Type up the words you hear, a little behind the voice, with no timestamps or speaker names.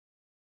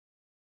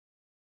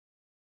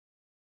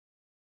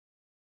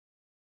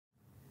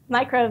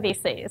micro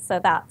VCs. So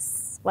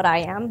that's what I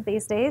am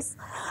these days.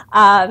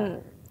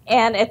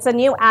 And it's a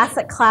new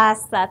asset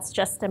class that's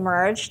just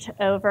emerged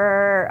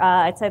over,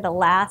 I'd say, the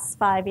last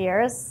 5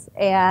 years.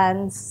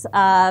 And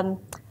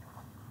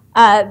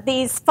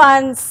these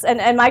funds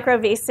and micro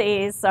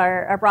VCs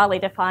are broadly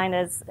defined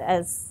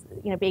as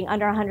being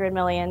under $100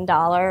 million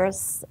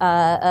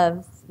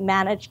of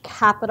managed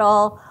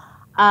capital.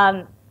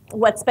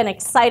 What's been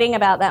exciting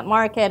about that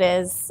market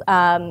is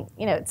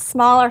it's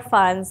smaller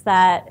funds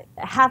that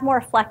have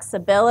more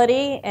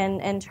flexibility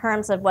in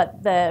terms of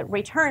what the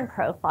return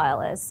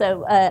profile is.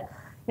 So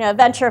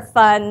venture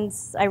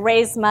funds, I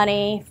raise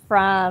money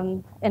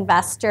from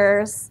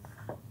investors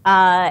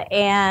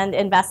and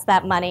invest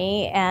that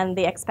money, and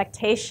the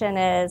expectation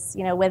is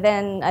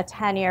within a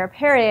 10-year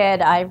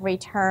period I've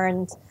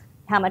returned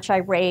how much I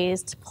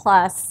raised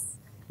plus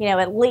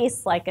at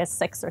least like a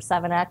 6 or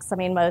 7x. I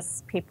mean,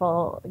 most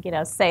people,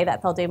 say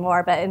that they'll do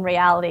more, but in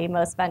reality,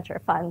 most venture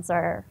funds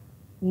are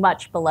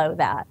much below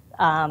that.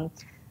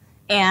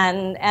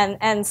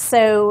 And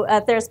so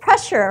there's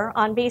pressure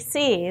on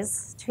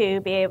VCs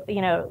to be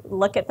able,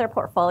 look at their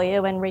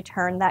portfolio and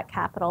return that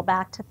capital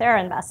back to their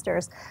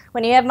investors.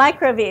 When you have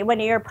when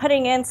you're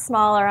putting in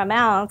smaller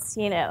amounts,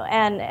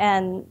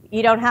 and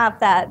you don't have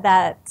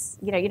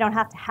you don't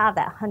have to have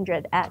that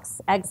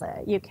 100x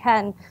exit. You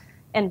can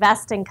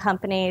invest in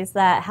companies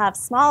that have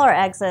smaller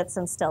exits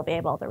and still be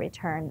able to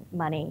return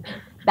money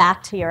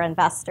back to your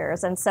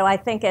investors. And so I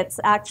think it's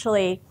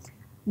actually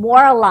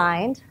more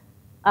aligned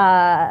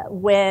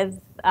with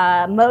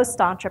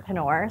most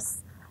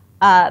entrepreneurs.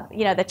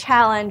 The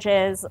challenge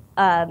is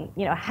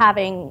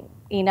having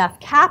enough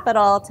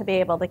capital to be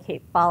able to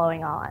keep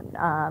following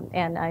on.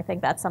 And I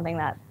think that's something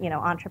that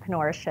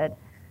entrepreneurs should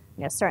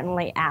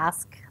certainly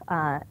ask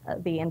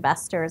the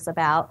investors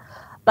about.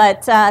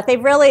 But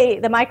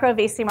the micro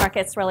VC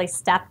market's really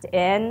stepped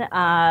in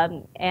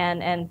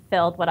and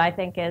filled what I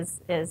think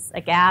is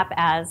a gap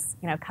as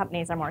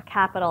companies are more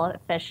capital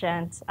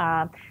efficient.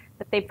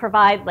 But they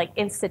provide like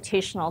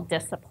institutional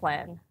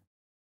discipline